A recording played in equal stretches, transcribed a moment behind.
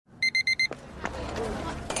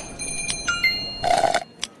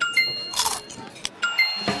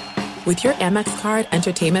With your Amex card,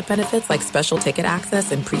 entertainment benefits like special ticket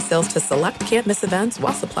access and pre-sales to select can't-miss events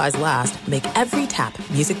while supplies last make every tap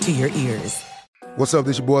music to your ears. What's up,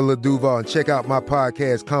 this your boy Lil Duval, and check out my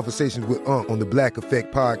podcast, Conversations with Unc, on the Black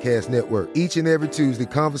Effect Podcast Network. Each and every Tuesday,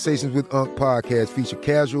 Conversations with Unc podcast feature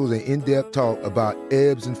casual and in-depth talk about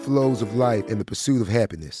ebbs and flows of life and the pursuit of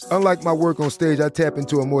happiness. Unlike my work on stage, I tap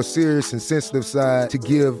into a more serious and sensitive side to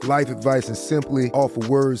give life advice and simply offer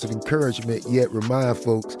words of encouragement, yet remind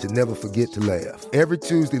folks to never forget to laugh. Every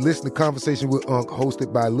Tuesday, listen to Conversations with Unc,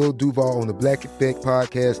 hosted by Lil Duval on the Black Effect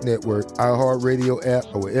Podcast Network, iHeartRadio app,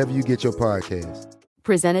 or wherever you get your podcasts.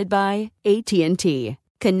 Presented by AT&T.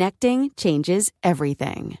 Connecting changes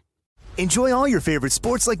everything. Enjoy all your favorite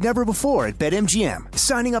sports like never before at BetMGM.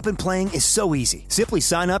 Signing up and playing is so easy. Simply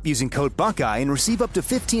sign up using code Buckeye and receive up to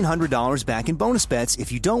 $1,500 back in bonus bets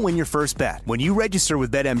if you don't win your first bet. When you register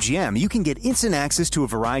with BetMGM, you can get instant access to a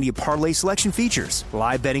variety of parlay selection features,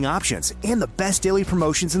 live betting options, and the best daily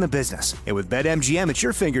promotions in the business. And with BetMGM at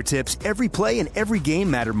your fingertips, every play and every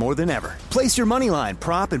game matter more than ever. Place your moneyline,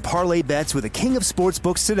 prop, and parlay bets with the king of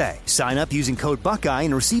sportsbooks today. Sign up using code Buckeye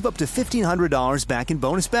and receive up to $1,500 back in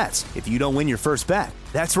bonus bets if you don't win your first bet.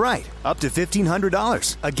 That's right, up to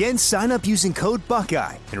 $1,500. Again, sign up using code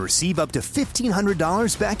Buckeye and receive up to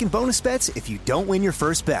 $1,500 back in bonus bets if you don't win your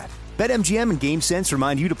first bet. BetMGM and GameSense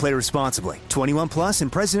remind you to play responsibly. 21 plus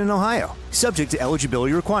and present in Ohio. Subject to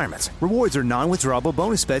eligibility requirements. Rewards are non-withdrawable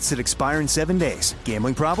bonus bets that expire in 7 days.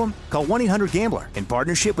 Gambling problem? Call 1-800-GAMBLER in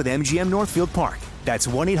partnership with MGM Northfield Park. That's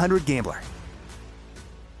 1-800-GAMBLER.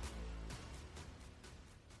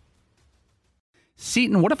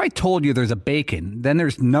 Seton, what if I told you there's a bacon, then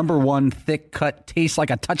there's number one thick cut, tastes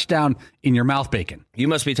like a touchdown in your mouth bacon? You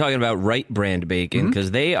must be talking about Wright brand bacon,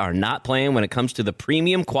 because they are not playing when it comes to the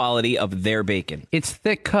premium quality of their bacon. It's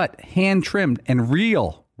thick cut, hand trimmed, and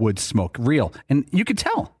real wood smoke, real. And you can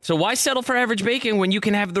tell. So why settle for average bacon when you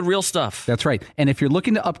can have the real stuff? That's right. And if you're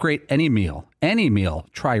looking to upgrade any meal,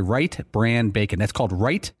 try Wright brand bacon. That's called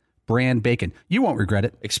Wright brand bacon. You won't regret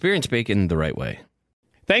it. Experience bacon the right way.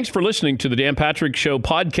 Thanks for listening to the Dan Patrick Show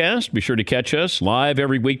podcast. Be sure to catch us live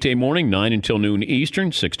every weekday morning, 9 until noon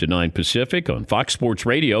Eastern, 6 to 9 Pacific on Fox Sports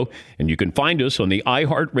Radio. And you can find us on the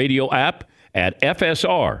iHeartRadio app at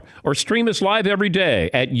FSR or stream us live every day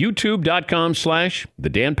at youtube.com/The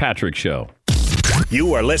Dan Patrick Show.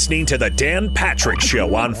 You are listening to the Dan Patrick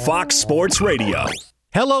Show on Fox Sports Radio.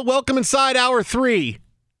 Hello, welcome inside Hour 3.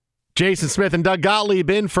 Jason Smith and Doug Gottlieb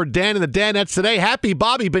in for Dan and the Danettes today. Happy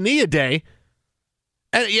Bobby Bonilla Day.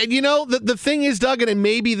 And, you know, the thing is, Doug, and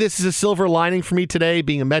maybe this is a silver lining for me today,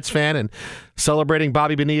 being a Mets fan and celebrating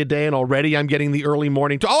Bobby Bonilla Day, and already I'm getting the early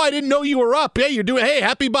morning. I didn't know you were up. Hey,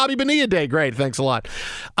 happy Bobby Bonilla Day. Great, thanks a lot.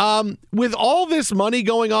 With all this money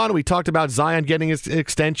going on, we talked about Zion getting his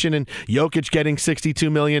extension and Jokic getting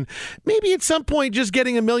 $62 million. Maybe at some point just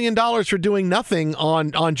getting $1 million for doing nothing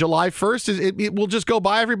on July 1st, it will just go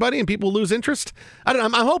by everybody and people will lose interest. I don't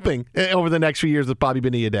know. I'm hoping over the next few years with Bobby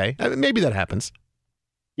Bonilla Day. Maybe that happens.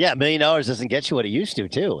 Yeah, $1 million doesn't get you what it used to,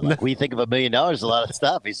 too. Like, we think of $1 million, a lot of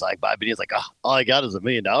stuff. He's like, Bobby Bonnilla's like, all I got is $1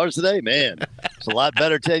 million today? Man, it's a lot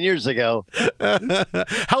better 10 years ago.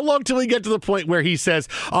 How long till we get to the point where he says,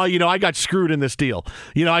 I got screwed in this deal.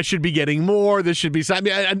 I should be getting more. This should be, I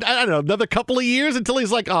don't know, another couple of years until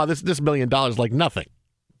he's like, this $1 million like nothing.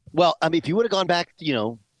 Well, I mean, if you would have gone back,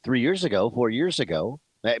 3 years ago, 4 years ago,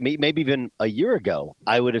 maybe even a year ago,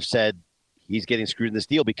 I would have said he's getting screwed in this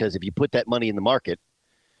deal, because if you put that money in the market,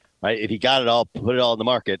 right, if he got it all, put it all in the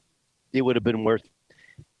market, it would have been worth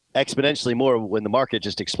exponentially more when the market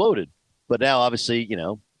just exploded. But now, obviously,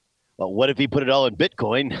 what if he put it all in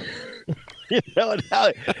Bitcoin?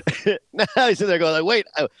 Now he's in there going, wait,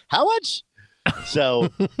 how much? So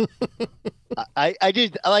I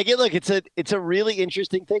just like it. Look, it's a really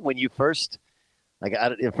interesting thing when you first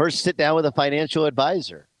sit down with a financial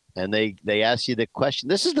advisor and they ask you the question.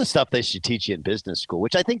 This is the stuff they should teach you in business school,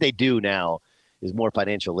 which I think they do now. Is more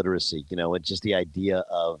financial literacy, and just the idea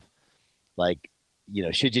of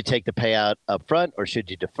should you take the payout up front or should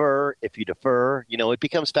you defer? If you defer, it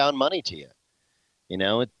becomes found money to you.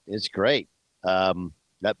 It's great.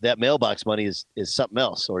 That mailbox money is something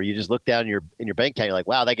else. Or you just look down in your bank account, you're like,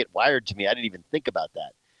 wow, that get wired to me. I didn't even think about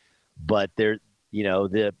that. But the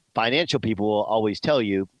financial people will always tell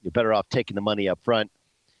you you're better off taking the money up front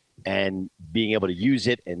and being able to use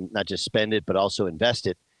it and not just spend it, but also invest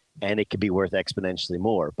it. And it could be worth exponentially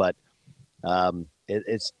more. But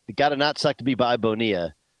it's got to not suck to be Bobby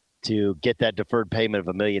Bonilla to get that deferred payment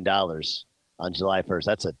of $1 million on July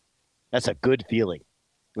 1st. That's a good feeling.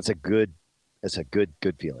 It's a good It's a good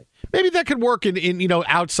feeling. Maybe that could work in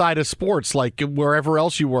outside of sports, like wherever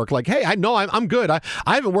else you work. Like, hey, I know I'm good. I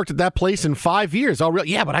haven't worked at that place in 5 years.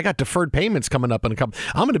 Yeah, but I got deferred payments coming up in a couple.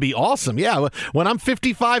 I'm going to be awesome. Yeah, when I'm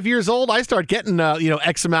 55 years old, I start getting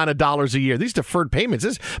X amount of dollars a year. These deferred payments.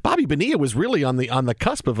 Bobby Bonilla was really on the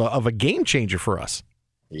cusp of a game changer for us.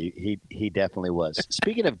 He definitely was.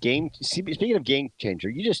 Speaking of game changer,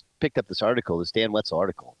 you just picked up this article, this Dan Wetzel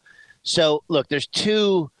article. So look, there's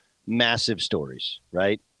two massive stories,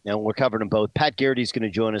 right? And we're covering them both. Pat Garrity's going to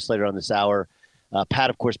join us later on this hour. Pat,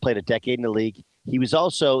 of course, played a decade in the league. He was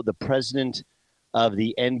also the president of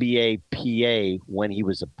the NBA PA when he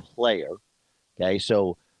was a player. Okay,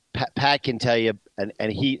 so Pat can tell you,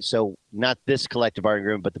 and he, so not this collective bargaining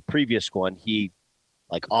agreement, but the previous one, he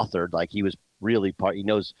authored, he was really he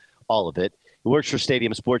knows all of it. He works for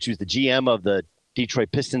Stadium Sports. He was the GM of the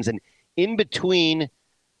Detroit Pistons, and in between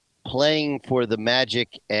playing for the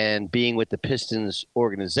Magic and being with the Pistons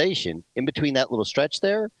organization, in between that little stretch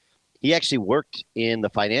there, he actually worked in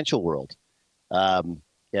the financial world. I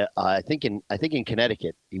think in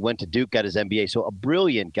Connecticut. He went to Duke, got his MBA. So a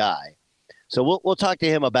brilliant guy. So we'll talk to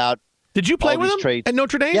him about. Did you play with him trades at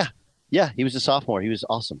Notre Dame? Yeah. He was a sophomore. He was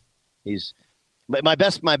awesome. My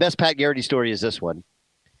best Pat Garrity story is this one.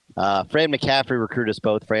 Fran McCaffrey recruited us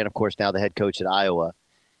both. Fran, of course, now the head coach at Iowa,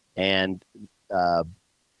 and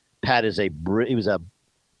Pat is I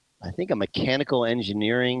think a mechanical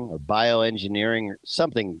engineering or bioengineering or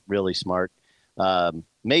something really smart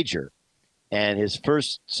major. And his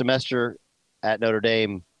first semester at Notre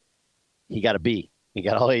Dame, he got a B. He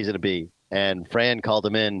got all A's and a B. And Fran called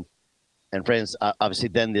him in, and Fran's obviously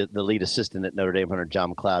then the lead assistant at Notre Dame under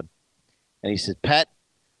John McLeod. And he said, Pat,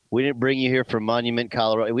 we didn't bring you here from Monument,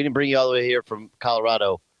 Colorado. We didn't bring you all the way here from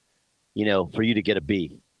Colorado, for you to get a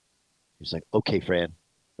B. He's like, okay, Fran.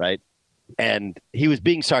 Right. And he was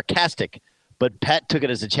being sarcastic, but Pat took it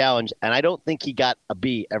as a challenge. And I don't think he got a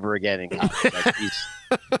B ever again in college.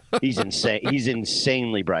 He's insane. He's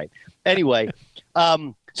insanely bright. Anyway,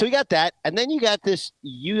 so you got that. And then you got this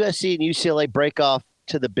USC and UCLA break off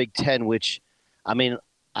to the Big Ten, which,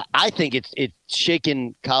 I think it's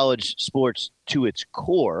shaken college sports to its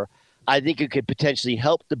core. I think it could potentially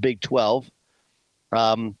help the Big 12.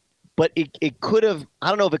 But it could have, I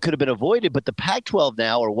don't know if it could have been avoided, but the Pac-12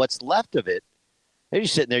 now, or what's left of it, you're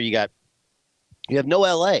sitting there, you have no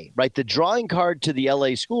LA, right? The drawing card to the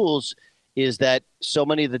LA schools is that so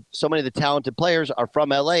many of the talented players are from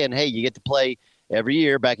LA, and hey, you get to play every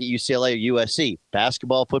year back at UCLA or USC,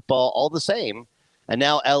 basketball, football, all the same. And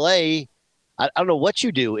now LA, I don't know what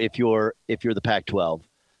you do if you're the Pac-12,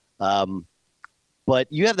 but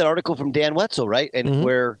you have that article from Dan Wetzel, right? And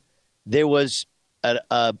where there was an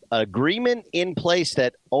agreement in place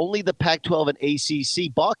that only the Pac-12 and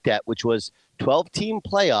ACC balked at, which was 12-team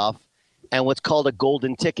playoff and what's called a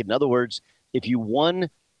golden ticket. In other words, if you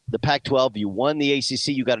won the Pac-12, you won the ACC,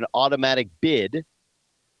 you got an automatic bid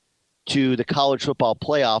to the college football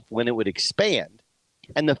playoff when it would expand.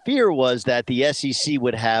 And the fear was that the SEC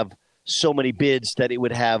would have so many bids that it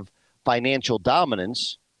would have financial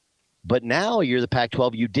dominance. But now you're the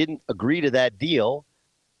Pac-12. You didn't agree to that deal.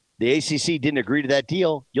 The ACC didn't agree to that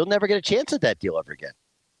deal. You'll never get a chance at that deal ever again.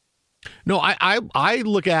 No, I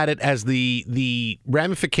look at it as the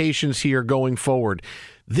ramifications here going forward.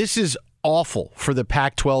 This is awful for the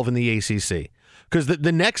Pac-12 and the ACC. Because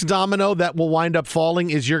the next domino that will wind up falling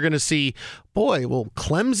is you're going to see, boy, will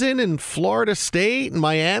Clemson and Florida State and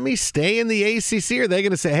Miami stay in the ACC? Or are they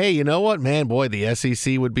going to say, hey, you know what, man, boy, the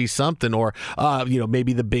SEC would be something, or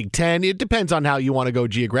maybe the Big Ten. It depends on how you want to go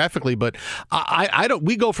geographically, but I don't.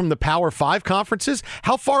 We go from the Power 5 conferences.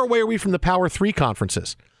 How far away are we from the Power 3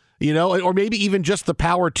 conferences? Or maybe even just the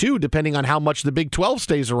Power 2, depending on how much the Big 12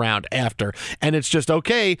 stays around after. And it's just,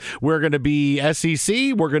 okay, we're going to be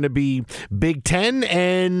SEC, we're going to be Big 10,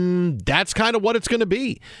 and that's kind of what it's going to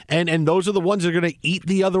be. And those are the ones that are going to eat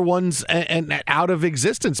the other ones and out of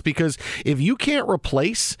existence, because if you can't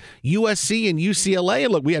replace USC and UCLA,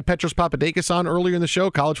 and look, we had Petros Papadakis on earlier in the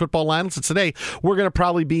show, college football analyst, and today we're going to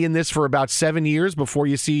probably be in this for about 7 years before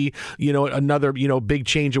you see, another, big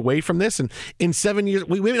change away from this. And in 7 years,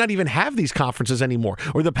 we may not even have these conferences anymore,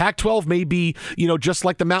 or the Pac-12 may be, just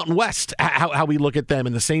like the Mountain West, how we look at them,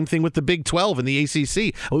 and the same thing with the Big 12 and the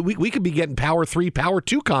ACC. We could be getting Power 3, Power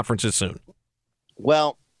 2 conferences soon.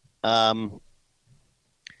 Well, look,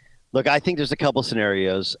 I think there's a couple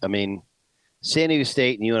scenarios. San Diego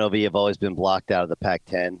State and UNLV have always been blocked out of the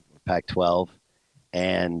Pac-10, Pac-12,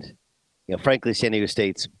 and frankly, San Diego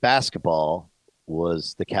State's basketball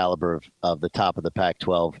was the caliber of the top of the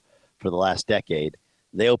Pac-12 for the last decade.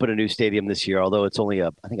 They opened a new stadium this year, although it's only I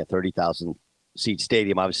think a 30,000 seat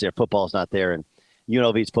stadium. Obviously, their football's not there, and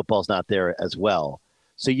UNLV's football's not there as well.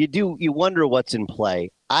 So you wonder what's in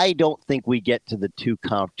play. I don't think we get to the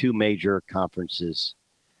two major conferences.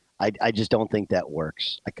 I just don't think that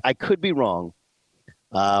works. I could be wrong,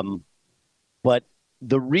 but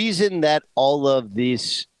the reason that all of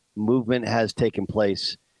this movement has taken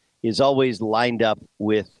place is always lined up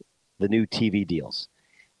with the new TV deals.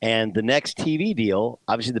 And the next TV deal,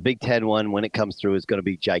 obviously the Big Ten one, when it comes through, is going to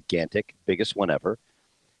be gigantic, biggest one ever.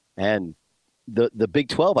 And the Big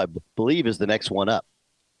 12, I believe, is the next one up.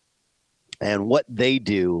 And what they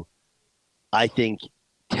do, I think,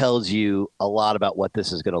 tells you a lot about what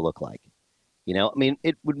this is going to look like. I mean,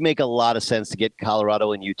 it would make a lot of sense to get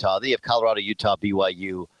Colorado and Utah. They have Colorado, Utah,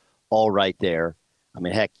 BYU all right there. I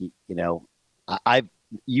mean, heck,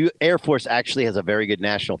 Air Force actually has a very good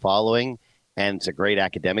national following, and it's a great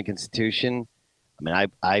academic institution. I mean,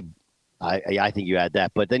 I think you add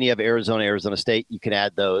that. But then you have Arizona, Arizona State. You can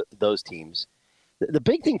add those teams. The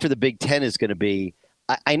big thing for the Big Ten is going to be,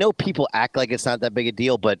 I know people act like it's not that big a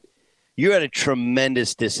deal, but you're at a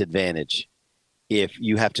tremendous disadvantage if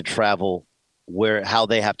you have to travel how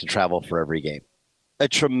they have to travel for every game. A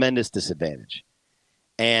tremendous disadvantage.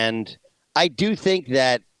 And I do think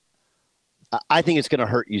that I think it's going to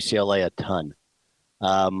hurt UCLA a ton.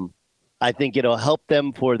 I think it'll help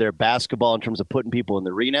them for their basketball in terms of putting people in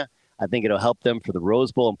the arena. I think it'll help them for the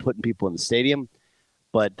Rose Bowl and putting people in the stadium.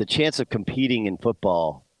 But the chance of competing in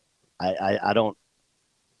football, I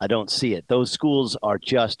don't see it. Those schools are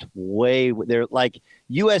just they're like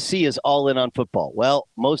USC is all in on football. Well,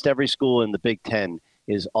 most every school in the Big Ten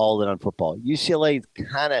is all in on football. UCLA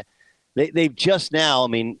kind of, they've just now, I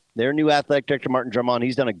mean, their new athletic director, Martin Drummond,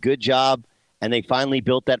 he's done a good job. And they finally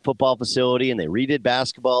built that football facility, and they redid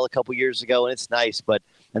basketball a couple years ago, and it's nice.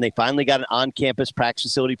 And they finally got an on-campus practice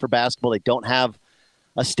facility for basketball. They don't have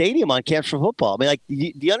a stadium on campus for football. I mean, like,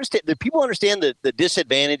 do you understand? Do people understand the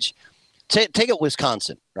disadvantage? Take it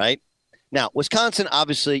Wisconsin, right? Now, Wisconsin,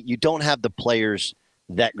 obviously, you don't have the players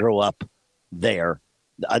that grow up there,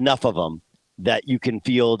 enough of them, that you can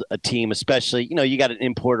field a team, especially, you got to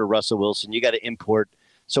import a Russell Wilson. You got to import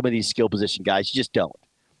some of these skill position guys. You just don't.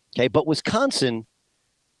 Okay, but Wisconsin,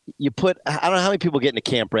 I don't know how many people get into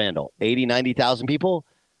Camp Randall, 80, 90,000 people.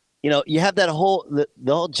 You have that the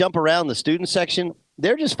whole jump around the student section.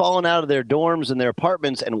 They're just falling out of their dorms and their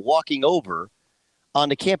apartments and walking over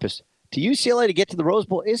onto campus. To UCLA to get to the Rose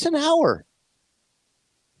Bowl, it's an hour.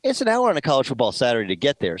 It's an hour on a college football Saturday to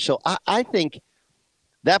get there. So I think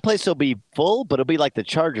that place will be full, but it'll be like the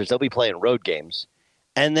Chargers. They'll be playing road games.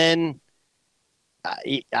 And then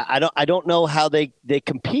I don't know how they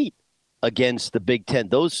compete against the Big Ten.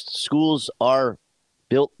 Those schools are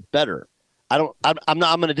built better. I'm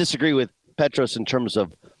going to disagree with Petros in terms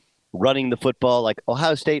of running the football. Like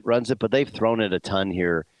Ohio State runs it, but they've thrown it a ton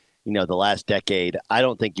here, the last decade. I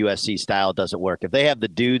don't think USC style doesn't work. If they have the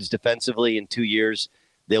dudes defensively in 2 years,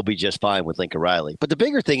 they'll be just fine with Lincoln Riley. But the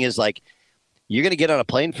bigger thing is, like, you're going to get on a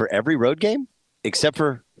plane for every road game except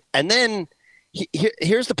for – and then –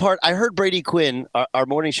 here's the part. I heard Brady Quinn, our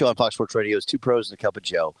morning show on Fox Sports Radio is Two Pros and a Cup of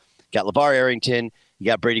Joe. Got LeVar Arrington. You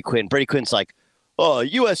got Brady Quinn. Brady Quinn's like, oh,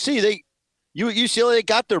 USC, UCLA, they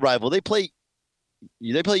got their rival. They play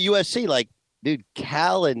USC. Like, dude,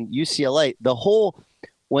 Cal and UCLA,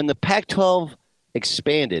 when the Pac-12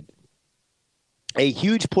 expanded, a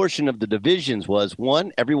huge portion of the divisions was,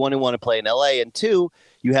 one, everyone who wanted to play in LA, and two,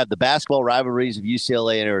 you have the basketball rivalries of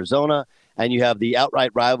UCLA and Arizona, and you have the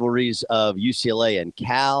outright rivalries of UCLA and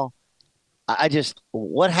Cal.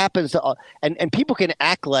 What happens to and people can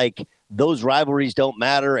act like those rivalries don't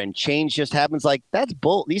matter and change just happens. Like, that's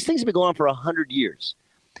bull. These things have been going on for 100 years.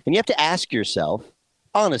 And you have to ask yourself,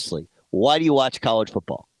 honestly, why do you watch college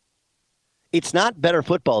football? It's not better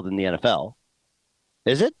football than the NFL,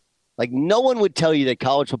 is it? Like, no one would tell you that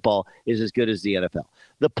college football is as good as the NFL.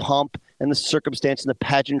 The pomp and the circumstance and the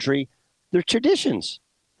pageantry, they're traditions,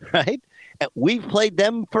 right? And we've played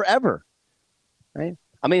them forever, right?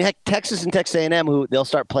 I mean, heck, Texas and Texas A&M, who they'll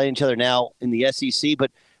start playing each other now in the SEC. But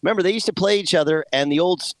remember, they used to play each other, and the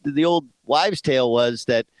old wives' tale was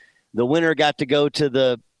that the winner got to go to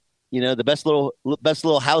the best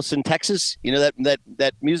little house in Texas.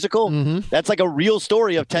 That musical. Mm-hmm. That's like a real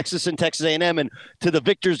story of Texas and Texas A&M, and to the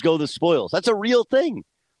victors go the spoils. That's a real thing.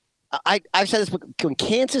 I've said this when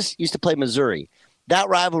Kansas used to play Missouri. That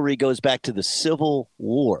rivalry goes back to the Civil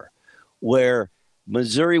War, where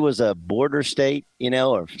Missouri was a border state,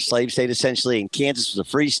 or slave state essentially, and Kansas was a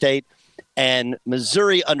free state. And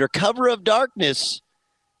Missouri, under cover of darkness,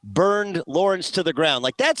 burned Lawrence to the ground.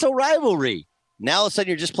 Like, that's a rivalry. Now all of a sudden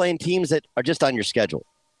you're just playing teams that are just on your schedule.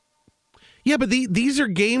 Yeah, but these are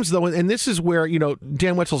games, though, and this is where,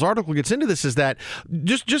 Dan Wetzel's article gets into this, is that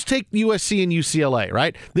just take USC and UCLA,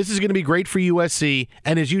 right? This is going to be great for USC,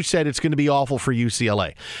 and as you said, it's going to be awful for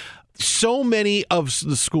UCLA. So many of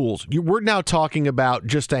the schools, we're now talking about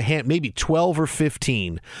just maybe 12 or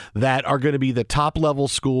 15 that are going to be the top-level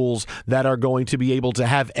schools that are going to be able to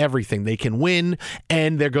have everything. They can win,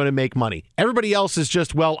 and they're going to make money. Everybody else is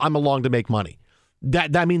just, well, I'm along to make money.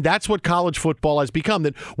 That's what college football has become.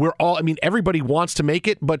 That everybody wants to make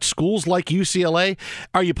it, but schools like UCLA,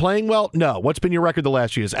 are you playing well? No. What's been your record the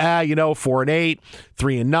last years? 4-8,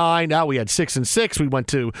 3-9. Now we had 6-6. We went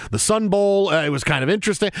to the Sun Bowl. It was kind of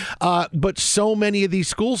interesting. But so many of these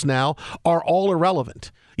schools now are all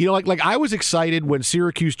irrelevant. Like I was excited when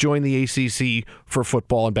Syracuse joined the ACC for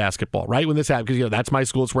football and basketball, right? When this happened, because that's my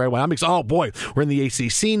school, it's where I went. I'm excited. Oh boy, we're in the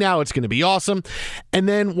ACC now. It's going to be awesome. And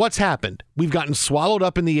then what's happened? We've gotten swallowed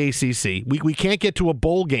up in the ACC. We can't get to a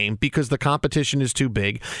bowl game because the competition is too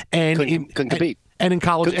big. And couldn't compete. And in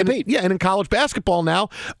college, and in college basketball now,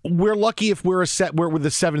 we're lucky if we're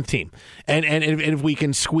the seventh team, and if we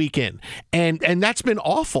can squeak in, and that's been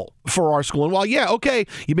awful for our school. And while you've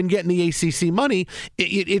been getting the ACC money,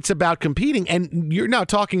 it's about competing, and you're now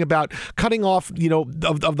talking about cutting off, of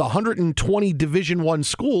the 120 Division I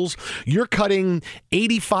schools, you're cutting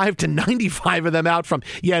 85 to 95 of them out from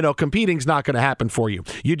competing's not going to happen for you.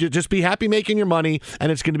 You just be happy making your money,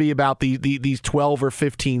 and it's going to be about these 12 or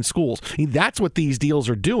 15 schools. That's what these deals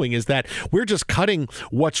are doing, is that we're just cutting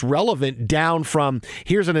what's relevant down from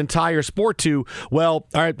here's an entire sport to, well,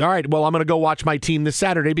 all right, well, I'm going to go watch my team this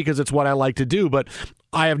Saturday because it's what I like to do, but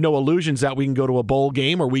I have no illusions that we can go to a bowl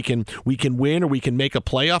game or we can win or we can make a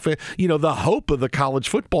playoff. The hope of the college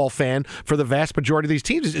football fan for the vast majority of these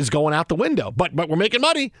teams is going out the window. But we're making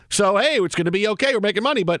money, so hey, it's going to be okay. We're making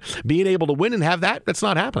money, but being able to win and have that's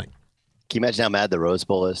not happening. Can you imagine how mad the Rose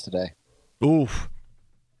Bowl is today? Oof.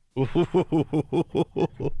 And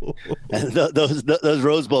those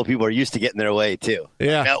Rose Bowl people are used to getting their way too.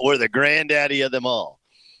 Yeah, now we're the granddaddy of them all.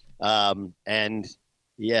 This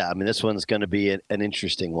one's going to be an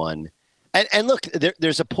interesting one. And look,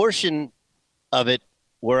 there's a portion of it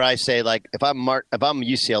where I say, like, if I'm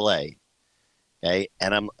UCLA, okay,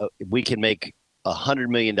 and we can make $100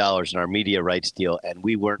 million in our media rights deal, and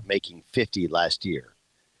we weren't making 50 last year,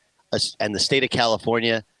 and the state of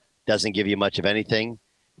California doesn't give you much of anything.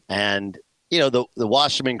 And, the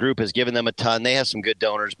Wasserman Group has given them a ton. They have some good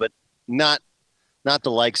donors, but not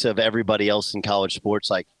the likes of everybody else in college sports.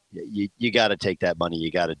 Like, you got to take that money.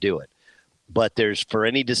 You got to do it. But for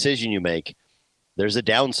any decision you make, there's a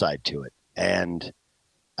downside to it. And,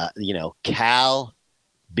 Cal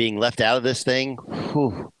being left out of this thing,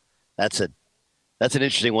 that's an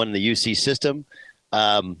interesting one in the UC system.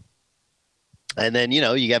 And then,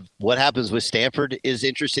 you have what happens with Stanford is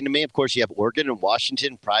interesting to me. Of course, you have Oregon and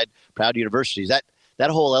Washington, proud universities. That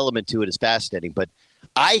whole element to it is fascinating. But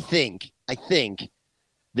I think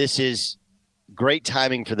this is great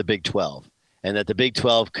timing for the Big 12, and that the Big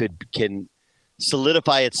 12 can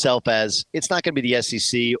solidify itself as it's not going to be the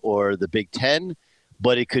SEC or the Big 10,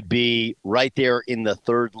 but it could be right there in the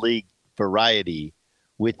third league variety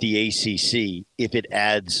with the ACC if it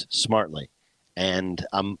adds smartly. And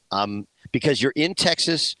because you're in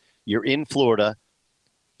Texas, you're in Florida,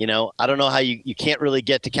 I don't know how you can't really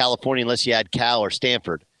get to California unless you add Cal or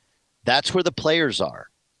Stanford. That's where the players are,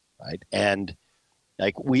 right? And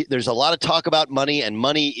there's a lot of talk about money, and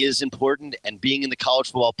money is important, and being in the college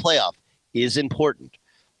football playoff is important,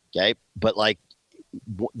 okay? But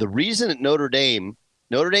the reason that Notre Dame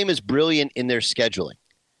is brilliant in their scheduling,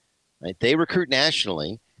 right? They recruit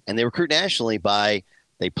nationally, and they recruit nationally by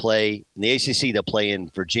they play in the ACC. They'll play in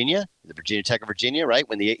Virginia, the Virginia Tech of Virginia, right?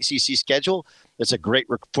 When the ACC schedule, that's a great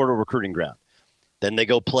Florida recruiting ground. Then they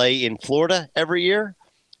go play in Florida every year.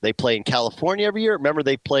 They play in California every year. Remember,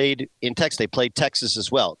 they played in Texas. They played Texas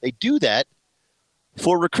as well. They do that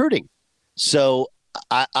for recruiting. So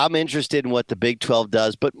I'm interested in what the Big 12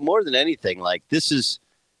 does. But more than anything, this is,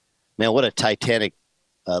 man, what a titanic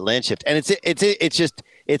land shift. And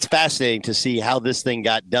it's fascinating to see how this thing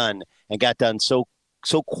got done, and got done so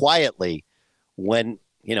quietly when,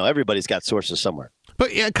 everybody's got sources somewhere.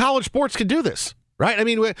 But college sports can do this. Right? I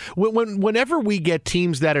mean, whenever we get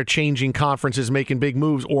teams that are changing conferences, making big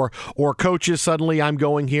moves, or coaches suddenly, I'm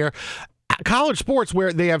going here, college sports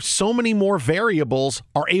where they have so many more variables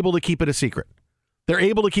are able to keep it a secret. They're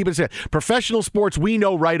able to keep it a secret. Professional sports, we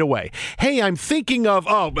know right away. Hey, I'm thinking of,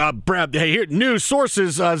 Brad, hey, here, news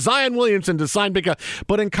sources, Zion Williamson to sign big.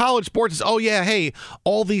 But in college sports, it's,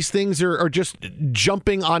 all these things are just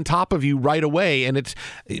jumping on top of you right away. And it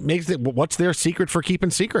makes it, what's their secret for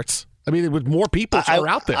keeping secrets? I mean, with more people are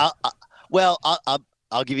out there. Well,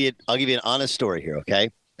 I'll give you an honest story here. Okay.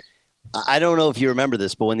 I don't know if you remember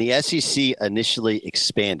this, but when the SEC initially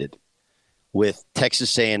expanded with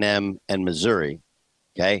Texas A&M and Missouri,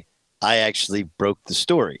 okay, I actually broke the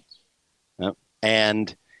story.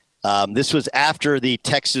 And this was after the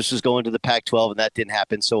Texas was going to the Pac12, and that didn't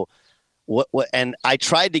happen. So and I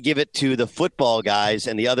tried to give it to the football guys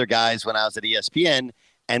and the other guys when I was at ESPN,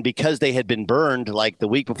 and because they had been burned like the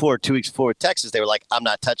week before, 2 weeks before with Texas, they were like, I'm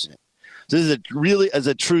not touching it. So this is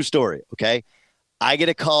a true story, okay? I get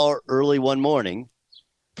a call early one morning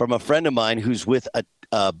from a friend of mine who's with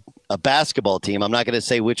a basketball team. I'm not going to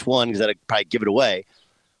say which one because I'd probably give it away.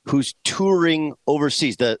 Who's touring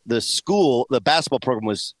overseas? The basketball program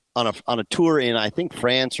was on a tour in, I think,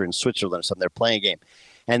 France or in Switzerland or something. They're playing a game,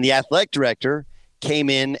 and the athletic director came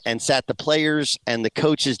in and sat the players and the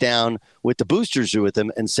coaches down with the boosters with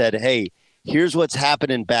them and said, "Hey, here's what's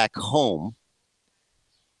happening back home.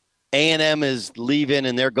 A&M is leaving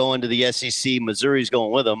and they're going to the SEC. Missouri's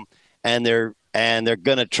going with them, and they're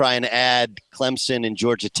going to try and add Clemson and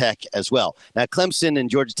Georgia Tech as well." Now, Clemson and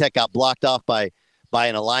Georgia Tech got blocked off by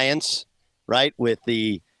an alliance, right, with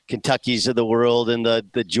the Kentuckys of the world and the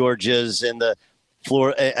Georgias and the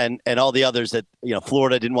Florida and all the others that,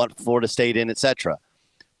 Florida didn't want Florida State in, et cetera.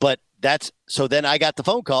 But so then I got the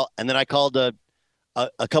phone call, and then I called a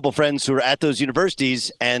couple friends who were at those universities,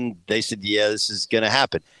 and they said, yeah, this is going to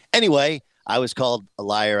happen. Anyway, I was called a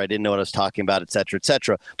liar. I didn't know what I was talking about, et cetera, et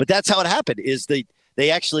cetera. But that's how it happened, is it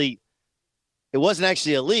wasn't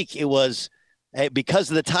actually a leak. It was, hey, because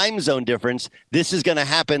of the time zone difference, this is going to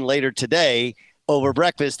happen later today. Over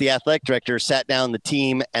breakfast, the athletic director sat down the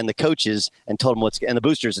team and the coaches and told them and the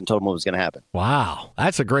boosters and told them what was going to happen. Wow.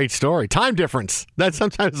 That's a great story. Time difference. That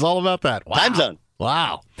sometimes is all about that. Wow. Time zone.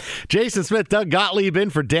 Wow. Jason Smith, Doug Gottlieb in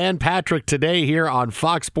for Dan Patrick today here on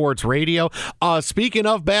Fox Sports Radio. Speaking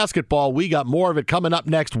of basketball, we got more of it coming up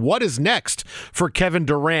next. What is next for Kevin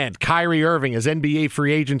Durant, Kyrie Irving, as NBA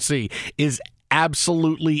free agency is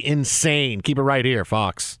absolutely insane? Keep it right here,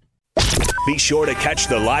 Fox. Be sure to catch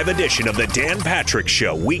the live edition of the Dan Patrick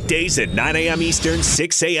Show weekdays at 9 a.m. Eastern,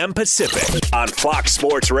 6 a.m. Pacific on Fox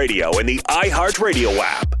Sports Radio and the iHeartRadio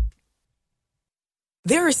app.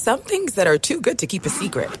 There are some things that are too good to keep a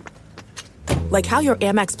secret. Like how your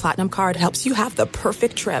Amex Platinum card helps you have the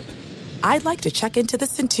perfect trip. I'd like to check into the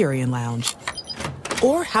Centurion Lounge.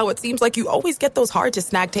 Or how it seems like you always get those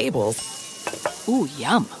hard-to-snag tables. Ooh,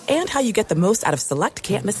 yum. And how you get the most out of select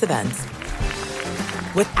can't-miss events.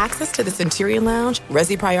 With access to the Centurion Lounge,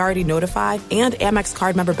 Resi Priority Notified, and Amex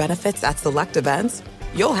card member benefits at select events,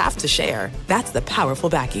 you'll have to share. That's the powerful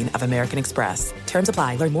backing of American Express. Terms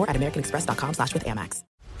apply. Learn more at americanexpress.com/withAmex.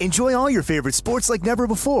 Enjoy all your favorite sports like never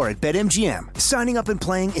before at BetMGM. Signing up and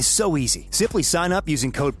playing is so easy. Simply sign up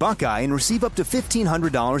using code Buckeye and receive up to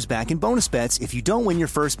 $1,500 back in bonus bets if you don't win your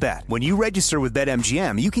first bet. When you register with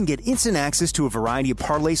BetMGM, you can get instant access to a variety of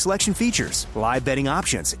parlay selection features, live betting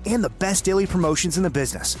options, and the best daily promotions in the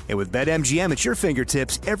business. And with BetMGM at your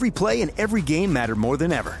fingertips, every play and every game matter more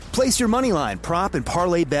than ever. Place your moneyline, prop, and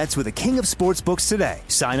parlay bets with the king of sportsbooks today.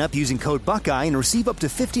 Sign up using code Buckeye and receive up to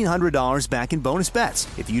 $1,500 back in bonus bets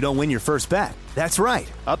if you don't win your first bet. That's right,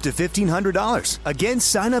 up to $1,500. Again,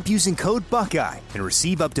 sign up using code Buckeye and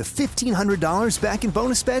receive up to $1,500 back in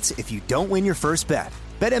bonus bets if you don't win your first bet.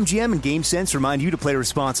 BetMGM and GameSense remind you to play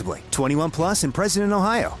responsibly. 21 plus and present in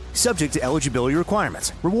Ohio. Subject to eligibility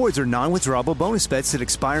requirements. Rewards are non-withdrawable bonus bets that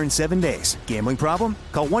expire in 7 days. Gambling problem?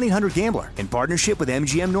 Call 1-800-GAMBLER in partnership with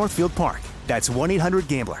MGM Northfield Park. That's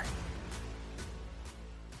 1-800-GAMBLER.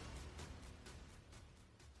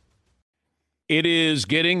 It is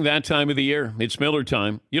getting that time of the year. It's Miller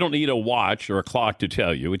time. You don't need a watch or a clock to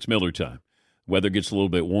tell you. It's Miller time. Weather gets a little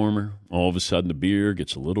bit warmer. All of a sudden, the beer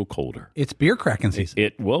gets a little colder. It's beer cracking season.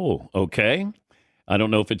 Whoa, okay. I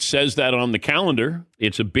don't know if it says that on the calendar.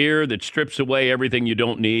 It's a beer that strips away everything you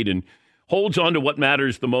don't need and holds on to what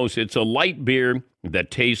matters the most. It's a light beer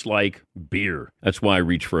that tastes like beer. That's why I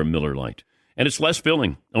reach for a Miller Lite. And it's less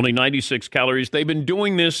filling, only 96 calories. They've been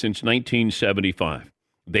doing this since 1975.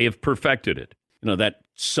 They have perfected it. That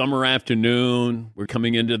summer afternoon, we're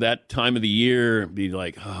coming into that time of the year, be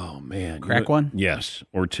like, oh, man. Crack one? Yes,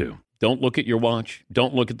 or two. Don't look at your watch.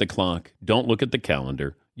 Don't look at the clock. Don't look at the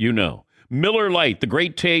calendar. Miller Lite, the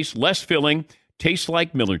great taste, less filling, tastes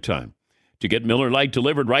like Miller time. To get Miller Lite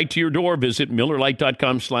delivered right to your door, visit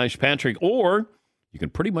MillerLite.com/Patrick, or you can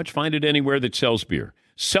pretty much find it anywhere that sells beer.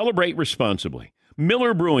 Celebrate responsibly.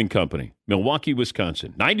 Miller Brewing Company, Milwaukee,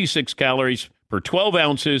 Wisconsin. 96 calories per 12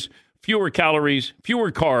 ounces. Fewer calories,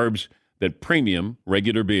 fewer carbs than premium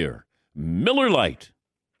regular beer. Miller Lite.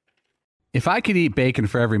 If I could eat bacon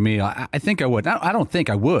for every meal, I think I would. I don't think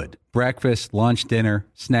I would. Breakfast, lunch, dinner,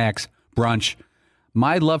 snacks, brunch.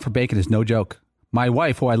 My love for bacon is no joke. My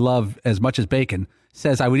wife, who I love as much as bacon,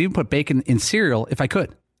 says I would even put bacon in cereal if I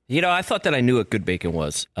could. You know, I thought that I knew what good bacon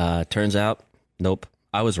was. Turns out, nope,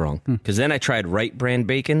 I was wrong. Because then I tried right brand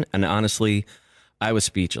bacon, and honestly, I was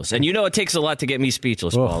speechless. And you know it takes a lot to get me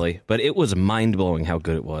speechless, Paulie, but it was mind-blowing how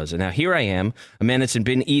good it was. And now here I am, a man that's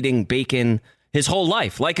been eating bacon his whole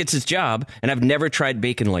life, like it's his job, and I've never tried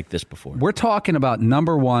bacon like this before. We're talking about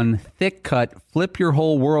number one, thick-cut, flip your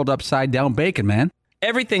whole world upside-down bacon, man.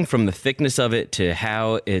 Everything from the thickness of it to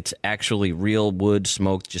how it's actually real wood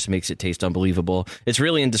smoked just makes it taste unbelievable. It's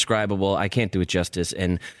really indescribable. I can't do it justice,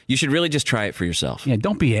 and you should really just try it for yourself. Yeah,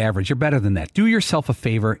 don't be average. You're better than that. Do yourself a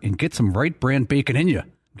favor and get some right brand bacon in you. I'm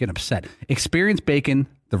getting upset. Experience bacon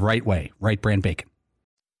the right way. Right brand bacon.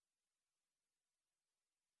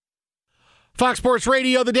 Fox Sports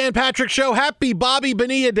Radio, The Dan Patrick Show. Happy Bobby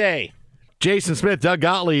Bonilla Day. Jason Smith, Doug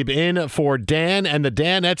Gottlieb in for Dan and the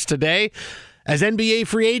Danettes today. As NBA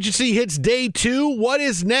free agency hits day 2, what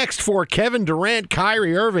is next for Kevin Durant,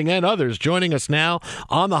 Kyrie Irving, and others? Joining us now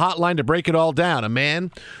on the hotline to break it all down, a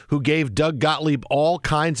man who gave Doug Gottlieb all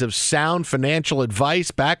kinds of sound financial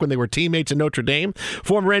advice back when they were teammates in Notre Dame,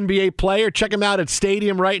 former NBA player. Check him out at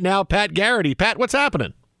Stadium right now, Pat Garrity. Pat, what's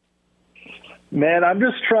happening? Man, I'm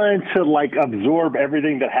just trying to, absorb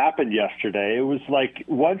everything that happened yesterday. It was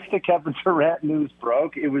once the Kevin Durant news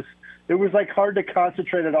broke, it was hard to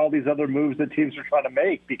concentrate on all these other moves that teams were trying to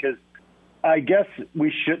make, because I guess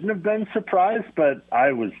we shouldn't have been surprised, but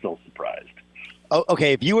I was still surprised. Oh,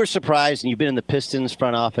 okay, if you were surprised and you've been in the Pistons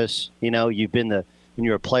front office, you've been when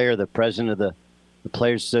you're a player, the president of the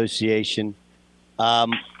Players Association,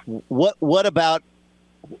 what do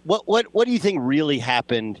you think really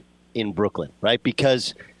happened in Brooklyn, right?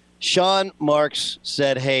 Because Sean Marks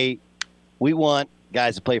said, hey, we want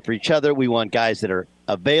guys to play for each other. We want guys that are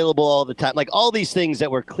available all the time. All these things that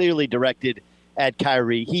were clearly directed at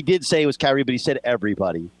Kyrie. He did say it was Kyrie, but he said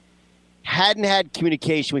everybody. Hadn't had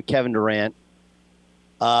communication with Kevin Durant.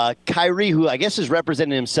 Kyrie, who I guess is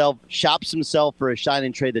representing himself, shops himself for a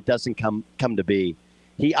sign-and trade that doesn't come to be.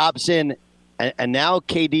 He opts in, and now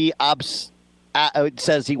KD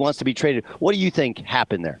says he wants to be traded. What do you think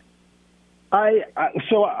happened there?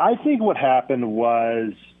 So I think what happened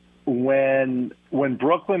was when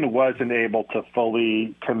Brooklyn wasn't able to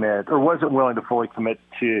fully commit, or wasn't willing to fully commit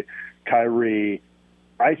to Kyrie,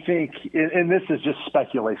 I think, and this is just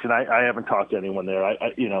speculation. I haven't talked to anyone there.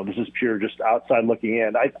 This is pure just outside looking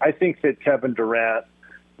in. I think that Kevin Durant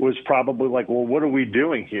was probably like, well, what are we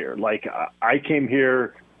doing here? I came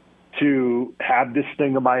here to have this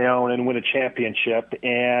thing of my own and win a championship,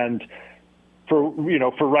 and for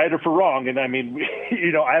right or for wrong. And I mean,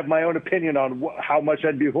 I have my own opinion on how much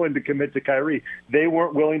I'd be willing to commit to Kyrie. They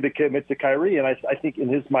weren't willing to commit to Kyrie. And I think in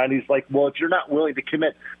his mind, he's like, well, if you're not willing to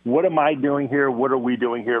commit, what am I doing here? What are we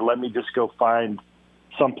doing here? Let me just go find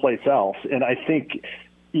someplace else. And I think,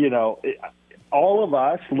 all of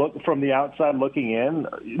us look from the outside looking in,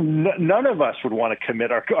 none of us would want to commit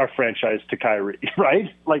our franchise to Kyrie, right?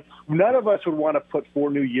 None of us would want to put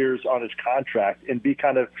 4 new years on his contract and be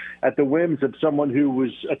kind of at the whims of someone who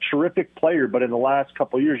was a terrific player, but in the last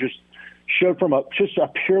couple of years just showed from a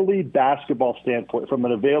purely basketball standpoint, from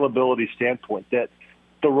an availability standpoint, that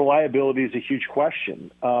the reliability is a huge question.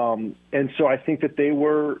 And so I think that they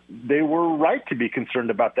were right to be concerned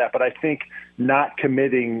about that. But I think not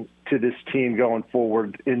committing to this team going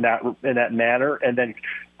forward in that manner, and then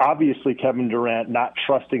obviously Kevin Durant not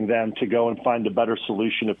trusting them to go and find a better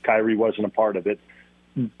solution if Kyrie wasn't a part of it,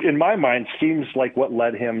 in my mind, seems like what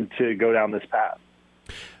led him to go down this path.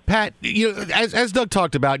 Pat, as Doug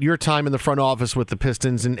talked about your time in the front office with the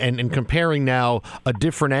Pistons and comparing now a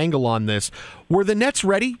different angle on this, were the Nets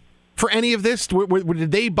ready for any of this?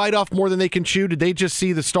 Did they bite off more than they can chew? Did they just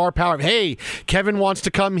see the star power of, hey, Kevin wants to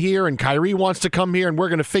come here and Kyrie wants to come here and we're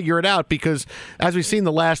going to figure it out? Because as we've seen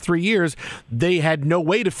the last 3 years, they had no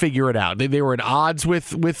way to figure it out. They were at odds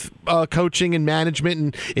with coaching and management,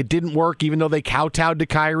 and it didn't work, even though they kowtowed to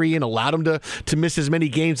Kyrie and allowed him to miss as many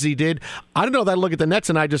games as he did. I don't know that I look at the Nets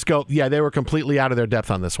and I just go, yeah, they were completely out of their depth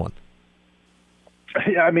on this one.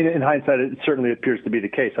 Yeah, I mean, in hindsight, it certainly appears to be the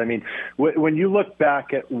case. I mean, when you look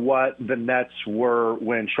back at what the Nets were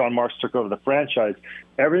when Sean Marks took over the franchise,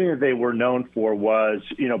 everything that they were known for was,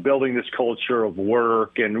 building this culture of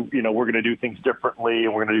work and, we're going to do things differently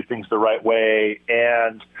and we're going to do things the right way.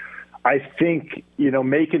 And I think,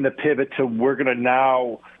 making the pivot to we're going to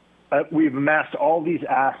now we've amassed all these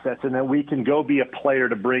assets and then we can go be a player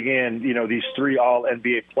to bring in, these 3 all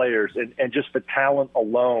NBA players and just the talent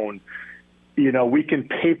alone we can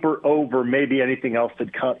paper over maybe anything else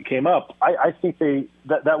that came up. I think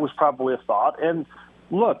that was probably a thought. And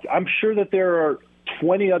look, I'm sure that there are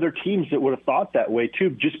 20 other teams that would have thought that way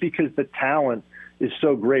too, just because the talent is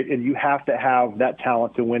so great and you have to have that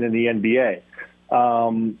talent to win in the NBA.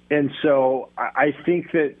 And so I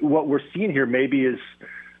think that what we're seeing here maybe is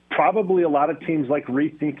probably a lot of teams like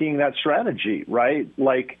rethinking that strategy, right?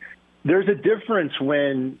 Like there's a difference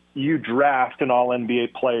when you draft an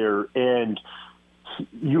all-NBA player and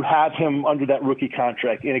you have him under that rookie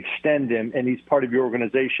contract and extend him and he's part of your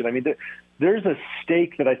organization. I mean, there's a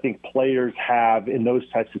stake that I think players have in those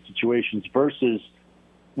types of situations versus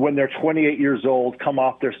when they're 28 years old, come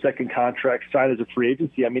off their second contract, sign as a free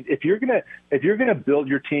agency. I mean, if you're gonna build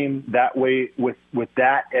your team that way with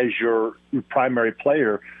that as your primary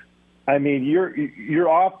player, I mean, you're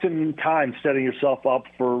oftentimes setting yourself up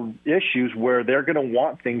for issues where they're going to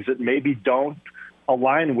want things that maybe don't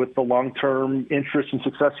align with the long-term interest and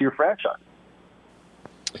success of your franchise.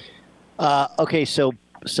 Okay, so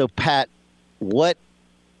Pat,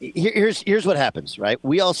 here's what happens, right?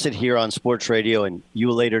 We all sit here on sports radio and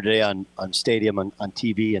you later today on Stadium, on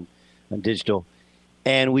TV and on digital,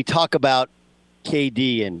 and we talk about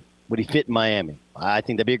KD and would he fit in Miami? I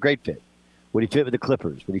think that'd be a great fit. Would he fit with the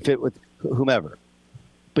Clippers? Would he fit with whomever?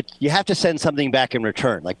 But you have to send something back in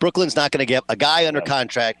return. Like Brooklyn's not going to get a guy under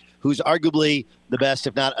contract who's arguably the best,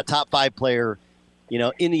 if not a top 5 player,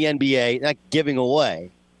 in the NBA, not giving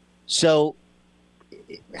away. So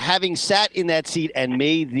having sat in that seat and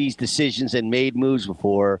made these decisions and made moves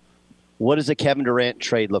before, what does a Kevin Durant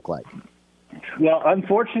trade look like? Well,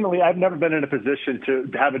 unfortunately, I've never been in a position to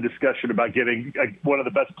have a discussion about getting one of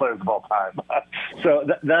the best players of all time. So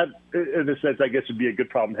that, in a sense, I guess would be a good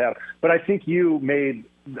problem to have. But I think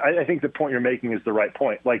I think the point you're making is the right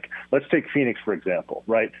point. Like, let's take Phoenix, for example,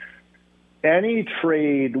 right? Any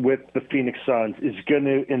trade with the Phoenix Suns is going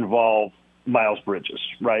to involve Miles Bridges,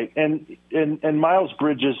 right? And Miles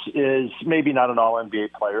Bridges is maybe not an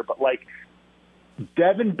all-NBA player, but like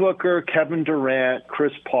Devin Booker, Kevin Durant,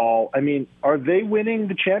 Chris Paul, I mean, are they winning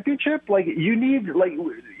the championship? Like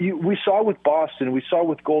we saw with Boston, we saw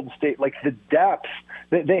with Golden State, like the depth,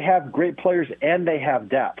 they have great players and they have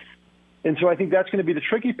depth. And so I think that's going to be the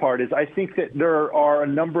tricky part is I think that there are a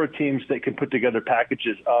number of teams that can put together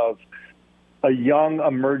packages of a young,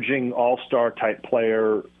 emerging all-star type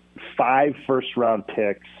player, 5 first-round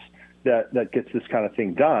picks that gets this kind of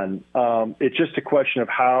thing done. It's just a question of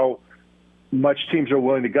how much teams are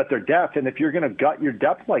willing to gut their depth. And if you're going to gut your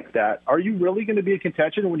depth like that, are you really going to be in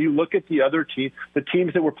contention? When you look at the other teams, the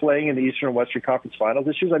teams that were playing in the Eastern and Western Conference Finals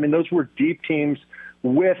this year, I mean, those were deep teams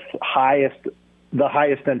with the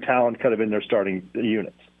highest end talent kind of in their starting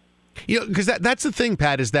units. Because that's the thing,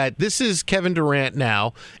 Pat, is that this is Kevin Durant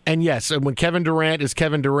now. And yes, when Kevin Durant is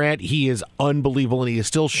Kevin Durant, he is unbelievable, and he has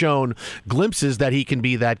still shown glimpses that he can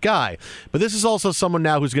be that guy. But this is also someone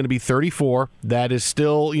now who's going to be 34, that is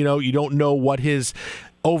still, you don't know what his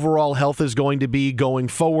overall health is going to be going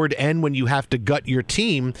forward. And when you have to gut your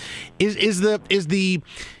team, is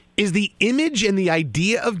the image and the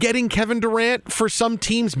idea of getting Kevin Durant for some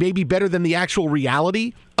teams maybe better than the actual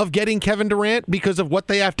reality of getting Kevin Durant because of what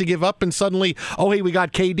they have to give up, and suddenly, oh, hey, we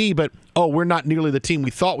got KD, but, oh, we're not nearly the team we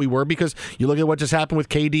thought we were, because you look at what just happened with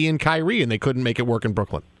KD and Kyrie, and they couldn't make it work in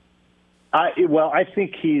Brooklyn. I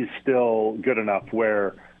think he's still good enough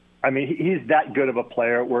where, I mean, he's that good of a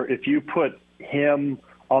player where if you put him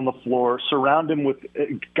on the floor, surround him with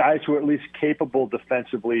guys who are at least capable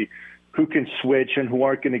defensively, who can switch and who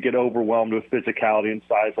aren't going to get overwhelmed with physicality and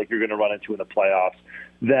size like you're going to run into in the playoffs,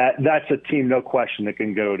 that's a team, no question, that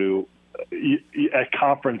can go to a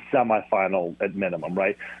conference semifinal at minimum,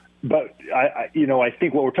 right? But I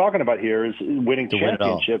think what we're talking about here is winning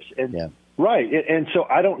championships, right? And so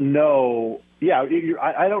I don't know. Yeah,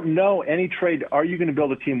 I don't know any trade. Are you going to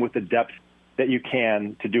build a team with the depth that you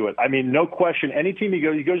can to do it? I mean, no question. Any team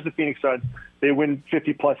you go to the Phoenix Suns, they win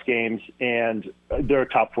 50-plus games, and they're a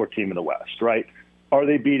top 4 team in the West, right? Are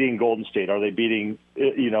they beating Golden State? Are they beating,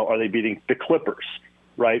 are they beating the Clippers,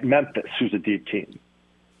 right? Memphis, who's a deep team.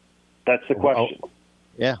 That's the question. Oh,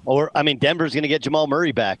 yeah, or I mean, Denver's going to get Jamal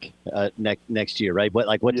Murray back next year, right? But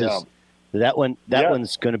like, what does that one?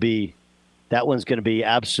 One's going to be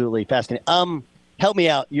absolutely fascinating. Help me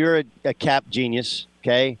out. You're a cap genius,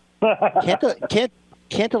 okay?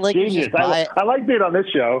 Can't the Lakers just buy? I like being on this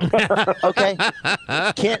show. Okay.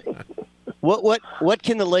 What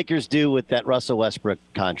can the Lakers do with that Russell Westbrook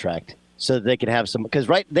contract so that they can have some? Because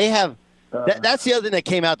they have. That's the other thing that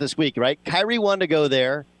came out this week, right? Kyrie wanted to go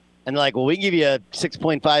there, and they're like, well, we can give you a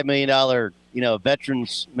 $6.5 million,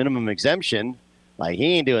 veterans minimum exemption. Like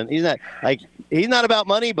he's not about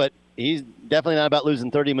money, but He's definitely not about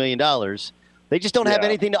losing $30 million. They just don't have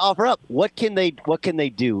anything to offer up. What can they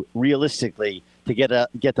do realistically to get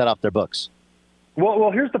that off their books?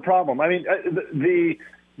 Well, here's the problem. I mean, the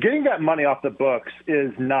getting that money off the books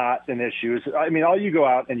is not an issue. I mean, all you go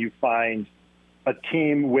out and you find a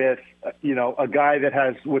team with, a guy that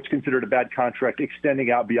has what's considered a bad contract extending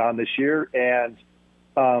out beyond this year, and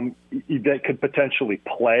that could potentially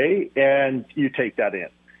play, and you take that in.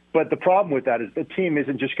 But the problem with that is the team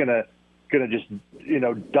isn't just going to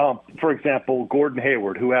dump, for example, Gordon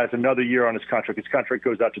Hayward, who has another year on his contract. His contract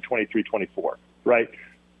goes out to 23-24, right?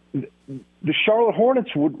 The Charlotte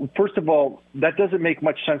Hornets would, first of all, that doesn't make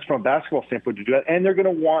much sense from a basketball standpoint to do that, and they're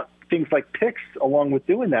going to want things like picks along with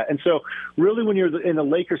doing that. And so really when you're in the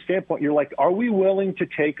Lakers standpoint, you're like, are we willing to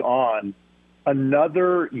take on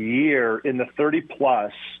another year in the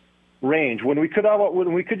 30-plus range when we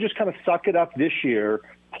could just kind of suck it up this year,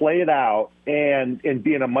 play it out, and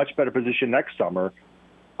be in a much better position next summer?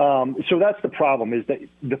 So that's the problem, is that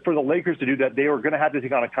for the Lakers to do that, they are going to have to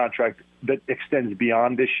take on a contract that extends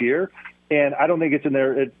beyond this year. And I don't think it's in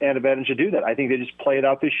their advantage to do that. I think they just play it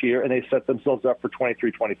out this year, and they set themselves up for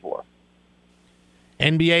 23-24.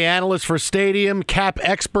 NBA analyst for Stadium, cap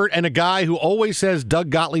expert, and a guy who always says Doug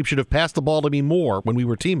Gottlieb should have passed the ball to me more when we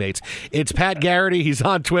were teammates. It's Pat Garrity. He's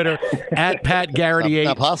on Twitter, at PatGarrity8. It's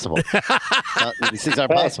not possible. These things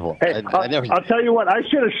aren't possible. Hey, I'll tell you what, I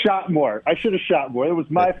should have shot more. It was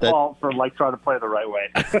my fault for trying to play the right way.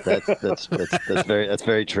 That's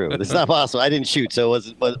very true. It's not possible. I didn't shoot, so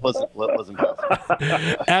it wasn't possible.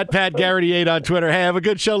 At PatGarrity8 on Twitter. Hey, have a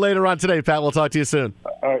good show later on today, Pat. We'll talk to you soon.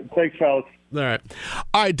 All right. Thanks, fellas. All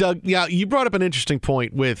right, Doug. Yeah, you brought up an interesting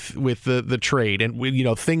point with the trade,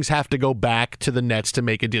 and things have to go back to the Nets to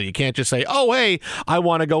make a deal. You can't just say, "Oh, hey, I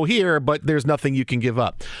want to go here," but there's nothing you can give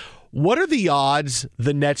up. What are the odds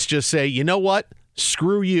the Nets just say, "You know what?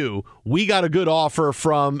 Screw you. We got a good offer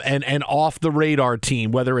from an off-the-radar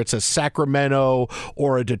team, whether it's a Sacramento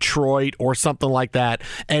or a Detroit or something like that,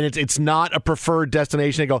 and it's not a preferred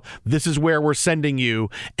destination." They go, "This is where we're sending you,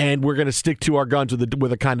 and we're going to stick to our guns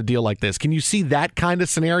with a kind of deal like this." Can you see that kind of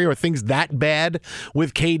scenario? Are things that bad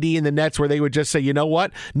with KD and the Nets where they would just say, "You know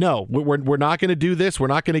what? No, we're not going to do this. We're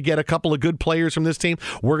not going to get a couple of good players from this team.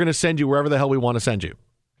 We're going to send you wherever the hell we want to send you"?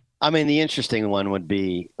 I mean, the interesting one would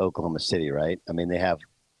be Oklahoma City, right? I mean, they have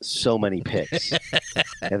so many picks.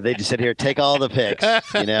 If they just said, "Here, take all the picks,"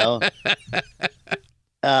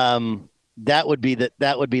 that would be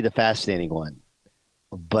the fascinating one.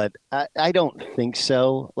 But I don't think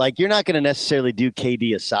so. Like, you're not going to necessarily do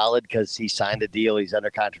KD a solid because he signed a deal. He's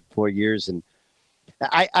under contract for 4 years, and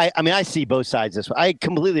I mean, I see both sides this way. I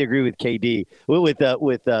completely agree with KD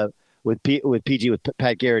with PG with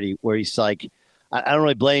Pat Garrity, where he's like, I don't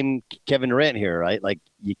really blame Kevin Durant here, right? Like,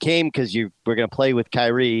 you came because you were going to play with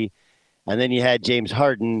Kyrie, and then you had James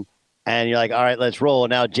Harden, and you're like, all right, let's roll.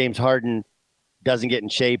 Now James Harden doesn't get in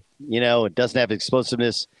shape, it doesn't have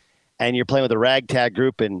explosiveness, and you're playing with a ragtag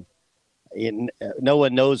group, and no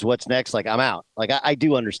one knows what's next. Like, I'm out. Like, I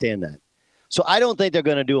do understand that. So I don't think they're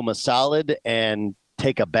going to do him a solid and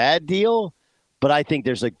take a bad deal, but I think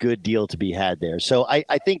there's a good deal to be had there. So I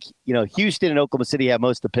think, Houston and Oklahoma City have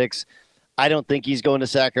most of the picks. I don't think he's going to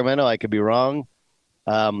Sacramento. I could be wrong.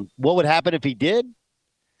 What would happen if he did?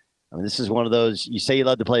 I mean, this is one of those, you say you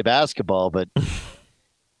love to play basketball, but,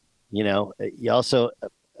 you also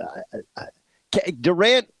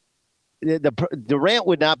Durant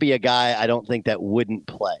would not be a guy, I don't think, that wouldn't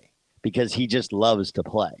play because he just loves to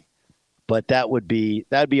play. But that'd be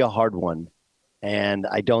a hard one. And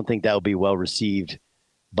I don't think that would be well received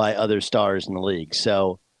by other stars in the league.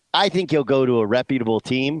 So I think he'll go to a reputable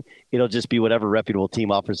team. It'll just be whatever reputable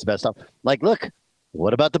team offers the best offer. Like, look,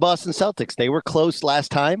 what about the Boston Celtics? They were close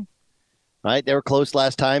last time, right? They were close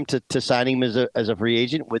last time to signing him as a free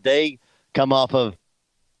agent. Would they come off of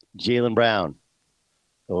Jaylen Brown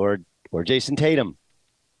or Jason Tatum?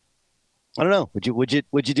 I don't know. Would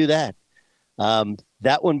you do that?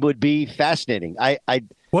 That one would be fascinating.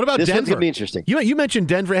 What about this Denver? This could be interesting. You mentioned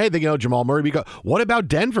Denver. Hey, Jamal Murray. What about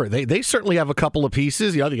Denver? They certainly have a couple of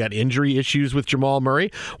pieces. They got injury issues with Jamal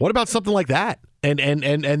Murray. What about something like that?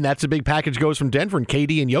 And that's a big package goes from Denver, and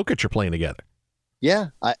KD and Jokic are playing together. Yeah,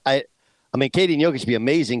 I mean, KD and Jokic would be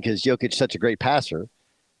amazing because Jokic's such a great passer.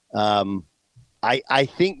 I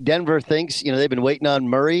think Denver thinks, they've been waiting on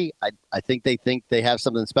Murray. I think they have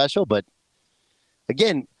something special. But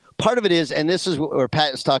again, part of it is, and this is where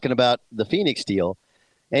Pat is talking about the Phoenix deal.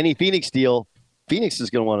 Any Phoenix deal, Phoenix is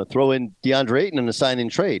going to want to throw in DeAndre Ayton in a sign-in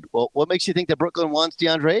trade. Well, what makes you think that Brooklyn wants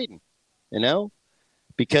DeAndre Ayton?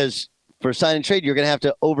 Because for sign and trade, you're going to have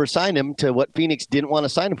to oversign him to what Phoenix didn't want to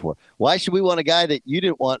sign him for. Why should we want a guy that you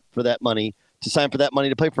didn't want for that money to sign for that money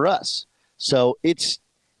to play for us? So it's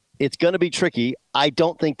going to be tricky. I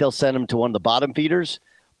don't think they'll send him to one of the bottom feeders,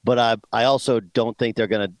 but I also don't think they're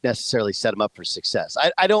going to necessarily set him up for success.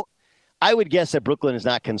 I would guess that Brooklyn is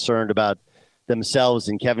not concerned about themselves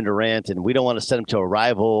and Kevin Durant, and we don't want to send him to a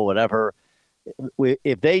rival, whatever.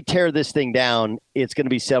 If they tear this thing down, it's going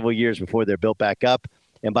to be several years before they're built back up.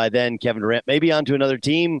 And by then, Kevin Durant may be on to another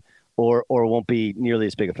team or won't be nearly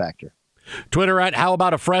as big a factor. Twitter at How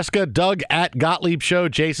About a Fresca, Doug at Gottlieb Show,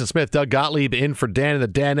 Jason Smith, Doug Gottlieb in for Dan and the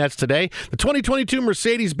Danettes today. The 2022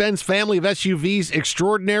 Mercedes-Benz family of SUVs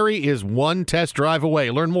extraordinary is one test drive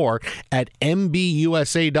away. Learn more at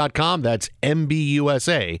MBUSA.com. That's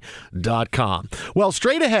MBUSA.com. Well,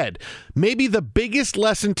 straight ahead, maybe the biggest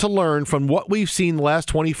lesson to learn from what we've seen the last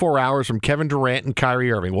 24 hours from Kevin Durant and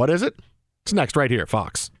Kyrie Irving. What is it? It's next right here,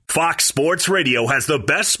 Fox. Fox Sports Radio has the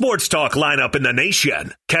best sports talk lineup in the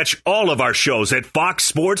nation. Catch all of our shows at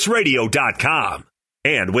foxsportsradio.com.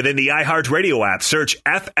 And within the iHeartRadio app, search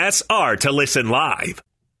FSR to listen live.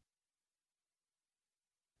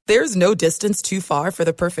 There's no distance too far for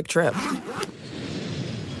the perfect trip.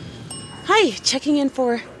 Hi, checking in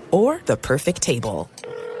for... Or the perfect table.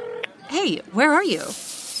 Hey, where are you?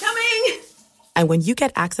 Coming! And when you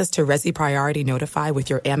get access to Resi Priority Notify with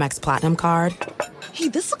your Amex Platinum card... Hey,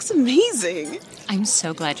 this looks amazing. I'm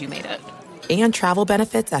so glad you made it. And travel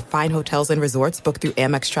benefits at fine hotels and resorts booked through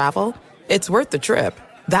Amex Travel, it's worth the trip.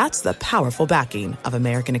 That's the powerful backing of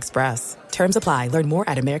American Express. Terms apply. Learn more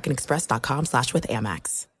at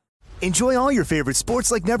americanexpress.com/withAmex. Enjoy all your favorite sports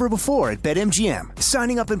like never before at BetMGM.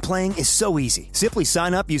 Signing up and playing is so easy. Simply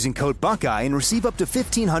sign up using code Buckeye and receive up to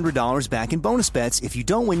 $1,500 back in bonus bets if you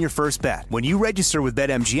don't win your first bet. When you register with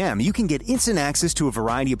BetMGM, you can get instant access to a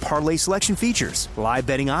variety of parlay selection features, live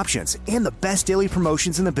betting options, and the best daily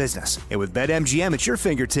promotions in the business. And with BetMGM at your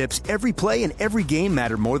fingertips, every play and every game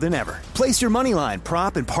matter more than ever. Place your moneyline,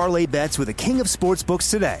 prop, and parlay bets with the king of sportsbooks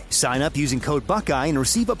today. Sign up using code Buckeye and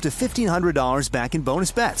receive up to $1,500 back in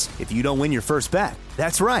bonus bets if you don't win your first bet.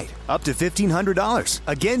 That's right, up to $1,500.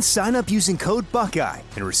 Again, sign up using code Buckeye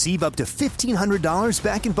and receive up to $1,500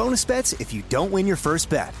 back in bonus bets if you don't win your first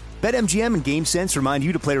bet. BetMGM and GameSense remind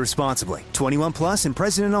you to play responsibly. 21 plus and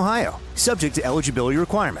present in Ohio. Subject to eligibility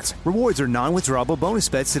requirements. Rewards are non-withdrawable bonus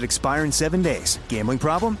bets that expire in 7 days. Gambling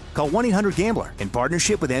problem? Call 1-800-GAMBLER in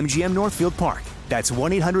partnership with MGM Northfield Park. That's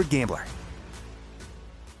 1-800-GAMBLER.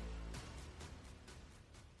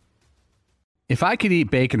 If I could eat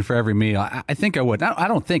bacon for every meal, I think I would. I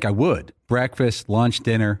don't think I would. Breakfast, lunch,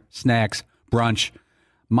 dinner, snacks, brunch.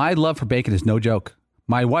 My love for bacon is no joke.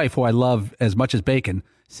 My wife, who I love as much as bacon,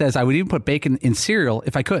 says I would even put bacon in cereal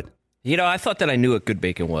if I could. You know, I thought that I knew what good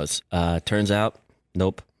bacon was. Turns out,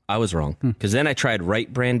 nope, I was wrong. Because then I tried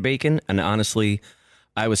Right Brand bacon, and honestly,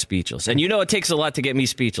 I was speechless. And you know it takes a lot to get me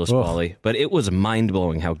speechless, Paulie, but it was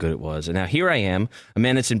mind-blowing how good it was. And now here I am, a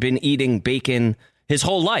man that's been eating bacon his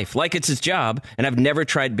whole life, like it's his job, and I've never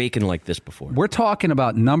tried bacon like this before. We're talking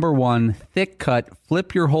about number one, thick-cut,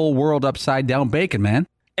 flip your whole world upside down bacon, man.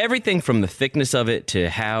 Everything from the thickness of it to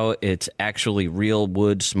how it's actually real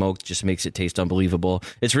wood smoked just makes it taste unbelievable.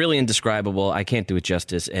 It's really indescribable. I can't do it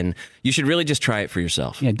justice, and you should really just try it for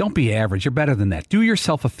yourself. Yeah, don't be average. You're better than that. Do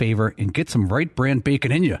yourself a favor and get some Right Brand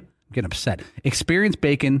bacon in you. Get upset. Experience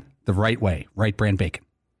bacon the right way. Right Brand bacon.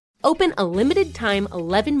 Open a limited-time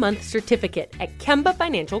 11-month certificate at Kemba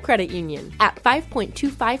Financial Credit Union. At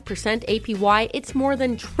 5.25% APY, it's more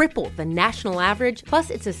than triple the national average,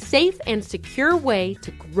 plus it's a safe and secure way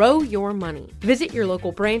to grow your money. Visit your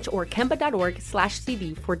local branch or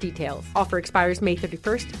kemba.org/CD for details. Offer expires May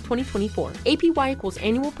 31st, 2024. APY equals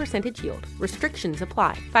annual percentage yield. Restrictions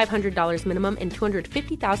apply. $500 minimum and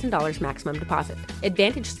 $250,000 maximum deposit.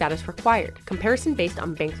 Advantage status required. Comparison based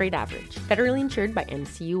on bank rate average. Federally insured by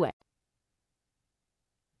NCUA.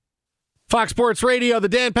 Fox Sports Radio, the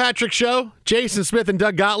Dan Patrick Show. Jason Smith and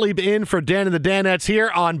Doug Gottlieb in for Dan and the Danettes here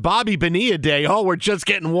on Bobby Bonilla Day. Oh, we're just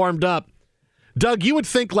getting warmed up. Doug, you would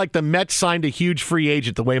think like the Mets signed a huge free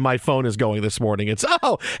agent the way my phone is going this morning. It's,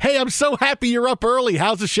 oh, hey, I'm so happy you're up early.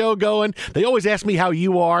 How's the show going? They always ask me how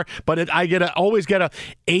you are, but I always get a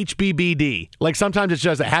HBBD. Like sometimes it's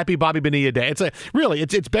just a happy Bobby Bonilla Day.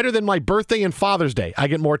 It's better than my birthday and Father's Day. I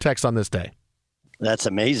get more texts on this day. That's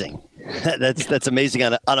amazing. That's amazing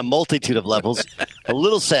on a multitude of levels. A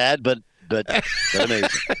little sad, but amazing.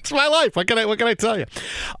 It's my life. What can I tell you?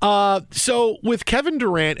 So with Kevin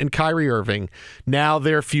Durant and Kyrie Irving, now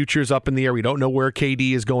their future's up in the air. We don't know where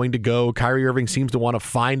KD is going to go. Kyrie Irving seems to want to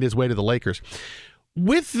find his way to the Lakers.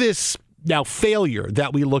 With this now failure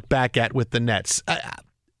that we look back at with the Nets,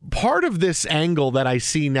 part of this angle that I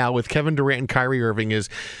see now with Kevin Durant and Kyrie Irving is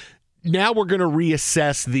now we're going to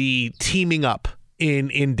reassess the teaming up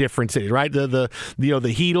in different cities, right? The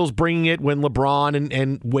Heatles bringing it when LeBron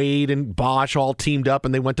and Wade and Bosh all teamed up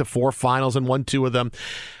and they went to 4 finals and won 2 of them.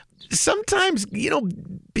 Sometimes,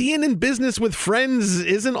 being in business with friends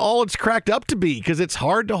isn't all it's cracked up to be because it's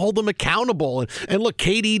hard to hold them accountable. And look,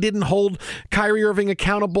 KD didn't hold Kyrie Irving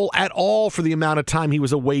accountable at all for the amount of time he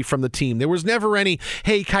was away from the team. There was never any,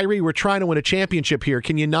 hey, Kyrie, we're trying to win a championship here.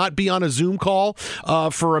 Can you not be on a Zoom call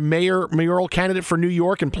for a mayoral candidate for New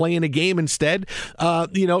York and play in a game instead?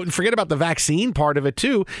 Forget about the vaccine part of it,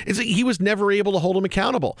 too. He was never able to hold him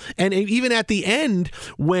accountable. And even at the end,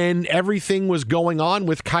 when everything was going on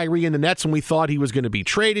with Kyrie and the Nets, when we thought he was going to be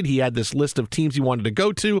traded, he had this list of teams he wanted to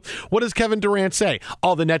go to. What does Kevin Durant say?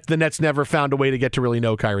 Oh, the Nets never found a way to get to really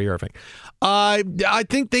know Kyrie Irving. I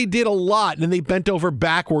think they did a lot, and they bent over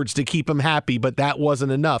backwards to keep him happy, but that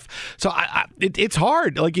wasn't enough. So it's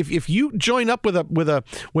hard. Like if you join up with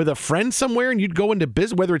a friend somewhere and you'd go into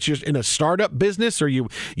business, whether it's just in a startup business or you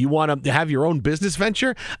want to have your own business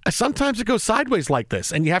venture, sometimes it goes sideways like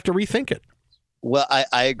this, and you have to rethink it. Well,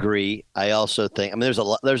 I agree. I also think, there's a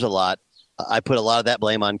lot. I put a lot of that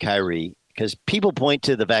blame on Kyrie because people point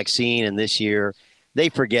to the vaccine and this year they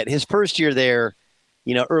forget his first year there,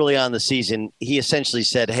 early on in the season, he essentially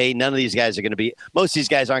said, hey, none of these guys are going to be, most of these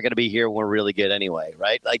guys aren't going to be here when we're really good anyway.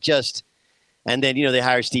 Right. And then, they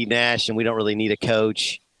hire Steve Nash and we don't really need a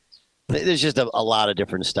coach. There's just a lot of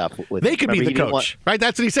different stuff. They could be the coach, right?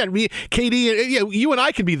 That's what he said. KD, you and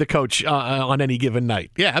I can be the coach on any given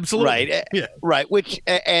night. Yeah, absolutely. Right, yeah. Right.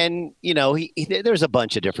 There's a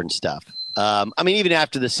bunch of different stuff. Even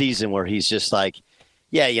after the season where he's just like,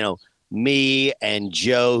 me and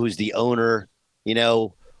Joe, who's the owner,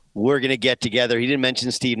 we're going to get together. He didn't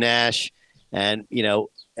mention Steve Nash and the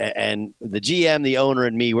GM, the owner,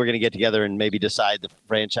 and me, we're going to get together and maybe decide the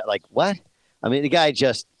franchise. Like, what? The guy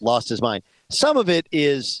just lost his mind. Some of it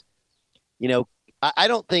is, I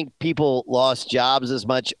don't think people lost jobs as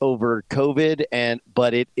much over COVID,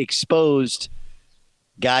 but it exposed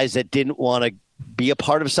guys that didn't want to be a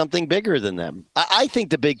part of something bigger than them. I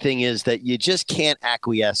think the big thing is that you just can't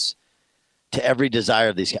acquiesce to every desire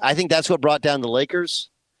of these guys. I think that's what brought down the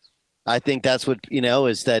Lakers. I think that's what,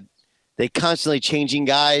 is that they constantly changing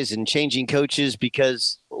guys and changing coaches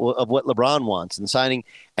because of what LeBron wants and signing,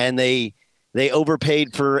 and they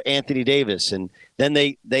overpaid for Anthony Davis, and then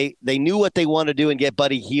they knew what they wanted to do and get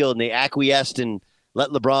Buddy Hield, and they acquiesced and let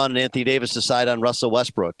LeBron and Anthony Davis decide on Russell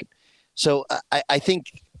Westbrook. So I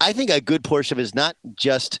think a good portion of it is not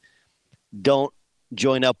just don't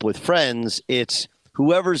join up with friends. It's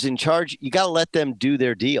whoever's in charge. You got to let them do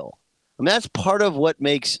their deal. That's part of what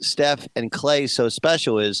makes Steph and Klay so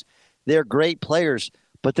special is they're great players,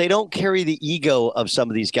 but they don't carry the ego of some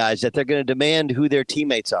of these guys that they're going to demand who their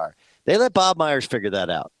teammates are. They let Bob Myers figure that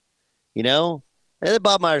out. They let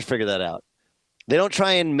Bob Myers figure that out. They don't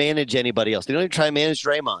try and manage anybody else. They don't even try and manage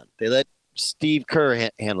Draymond. They let Steve Kerr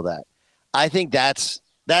handle that. I think that's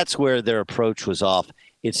where their approach was off.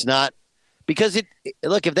 It's not because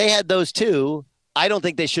look, if they had those two, I don't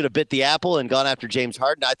think they should have bit the apple and gone after James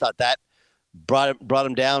Harden. I thought that brought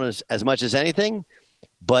him down as much as anything.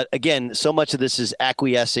 But again, so much of this is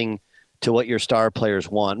acquiescing to what your star players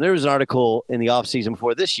want. There was an article in the offseason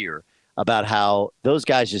before this year about how those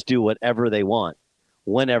guys just do whatever they want,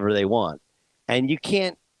 whenever they want. And you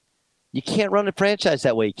can't run a franchise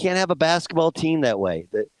that way. You can't have a basketball team that way.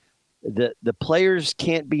 The players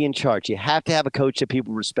can't be in charge. You have to have a coach that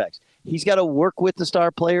people respect. He's got to work with the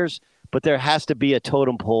star players, but there has to be a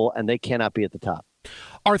totem pole, and they cannot be at the top.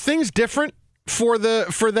 Are things different for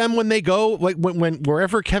them when they go, like when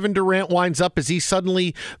wherever Kevin Durant winds up? Is he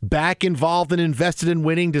suddenly back involved and invested in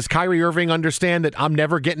winning? Does Kyrie Irving understand that I'm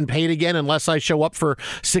never getting paid again unless I show up for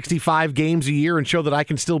 65 games a year and show that I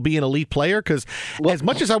can still be an elite player? Because as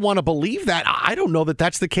much as I want to believe that, I don't know that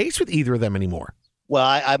that's the case with either of them anymore. Well,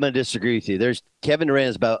 I'm going to disagree with you. Kevin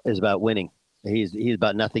Durant is about winning. He's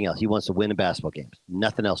about nothing else. He wants to win in basketball games.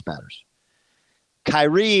 Nothing else matters.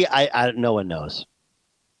 Kyrie, no one knows.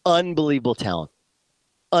 Unbelievable talent.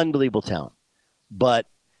 But,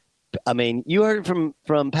 you heard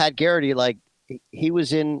from Pat Garrity, like, he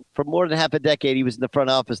was for more than half a decade, he was in the front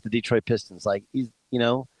office of the Detroit Pistons. Like,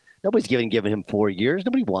 nobody's giving him 4 years.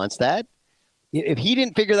 Nobody wants that. If he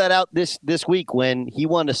didn't figure that out this week when he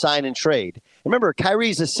wanted to sign and trade. Remember,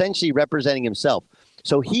 Kyrie's essentially representing himself.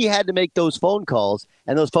 So he had to make those phone calls,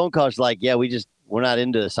 and those phone calls like, yeah, we're not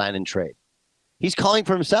into the sign and trade. He's calling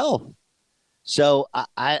for himself. So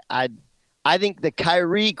I think the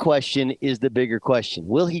Kyrie question is the bigger question.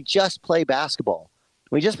 Will he just play basketball?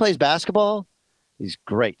 When he just plays basketball, He's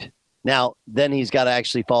great. Now, then he's got to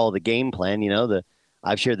actually follow the game plan.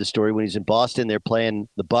 I've shared the story when he's in Boston. They're playing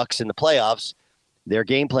the Bucks in the playoffs. Their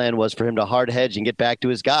game plan was for him to hard hedge and get back to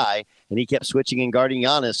his guy, and he kept switching and guarding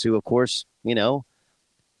Giannis, who, of course,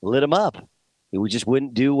 lit him up. He just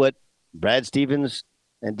wouldn't do what Brad Stevens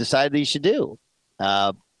and decided that he should do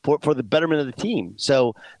for the betterment of the team.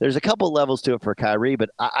 So there's a couple levels to it for Kyrie,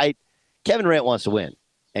 but Kevin Durant wants to win,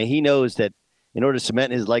 and he knows that in order to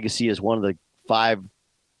cement his legacy as one of the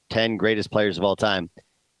 5-10 greatest players of all time,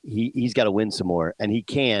 he's got to win some more, and he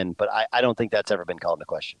can, but I don't think that's ever been called into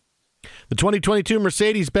question. The 2022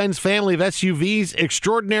 Mercedes-Benz family of SUVs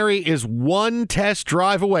extraordinary is one test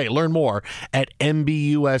drive away. Learn more at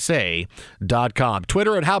MBUSA.com.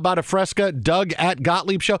 Twitter at How About a Fresca, Doug at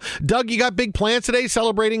Gottlieb Show. Doug, you got big plans today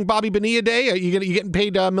celebrating Bobby Bonilla Day? Are you getting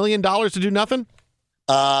paid $1 million to do nothing?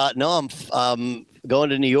 No, I'm going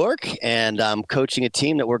to New York, and I'm coaching a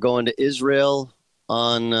team that we're going to Israel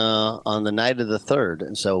on the night of the 3rd,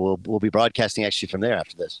 and so we'll be broadcasting actually from there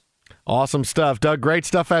after this. Awesome stuff, Doug. Great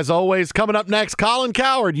stuff as always. Coming up next, Colin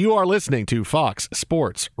Cowherd. You are listening to Fox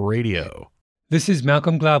Sports Radio. This is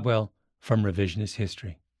Malcolm Gladwell from Revisionist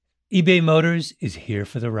History. eBay Motors is here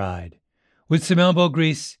for the ride. With some elbow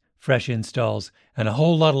grease, fresh installs, and a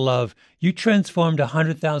whole lot of love, you transformed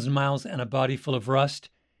 100,000 miles and a body full of rust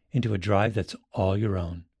into a drive that's all your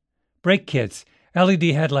own. Brake kits, LED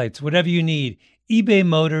headlights, whatever you need, eBay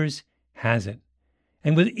Motors has it.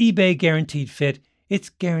 And with eBay Guaranteed Fit, it's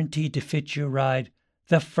guaranteed to fit your ride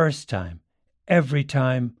the first time, every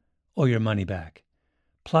time, or your money back.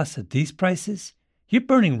 Plus, at these prices, you're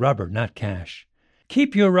burning rubber, not cash.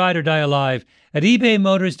 Keep your ride or die alive at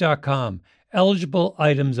ebaymotors.com. Eligible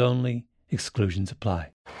items only. Exclusions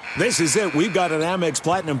apply. This is it. We've got an Amex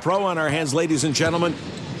Platinum Pro on our hands, ladies and gentlemen.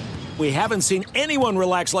 We haven't seen anyone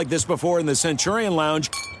relax like this before in the Centurion Lounge.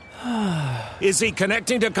 Is he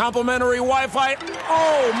connecting to complimentary Wi-Fi?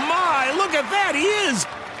 Oh, my! Look at that! He is!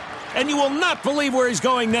 And you will not believe where he's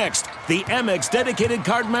going next. The Amex dedicated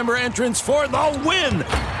card member entrance for the win!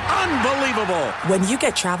 Unbelievable! When you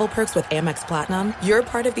get travel perks with Amex Platinum, you're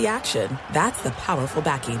part of the action. That's the powerful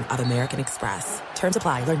backing of American Express. Terms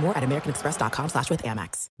apply. Learn more at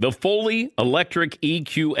americanexpress.com/withAmex. The fully electric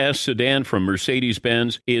EQS sedan from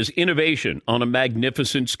Mercedes-Benz is innovation on a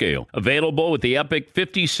magnificent scale. Available with the epic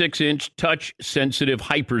 56-inch touch-sensitive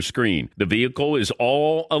hyperscreen. The vehicle is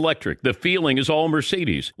all electric. The feeling is all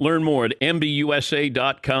Mercedes. Learn more at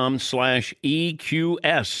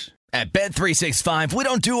MBUSA.com/EQS. At Bet365, we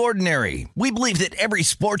don't do ordinary. We believe that every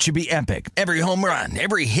sport should be epic. Every home run,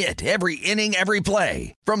 every hit, every inning, every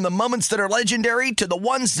play. From the moments that are legendary to the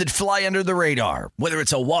ones that fly under the radar. Whether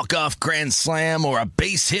it's a walk-off grand slam or a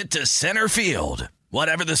base hit to center field.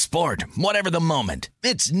 Whatever the sport, whatever the moment.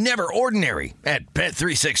 It's never ordinary at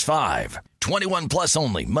Bet365. 21 plus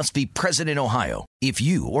only. Must be present in Ohio. If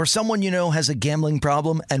you or someone you know has a gambling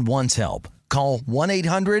problem and wants help, call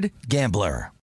 1-800-GAMBLER.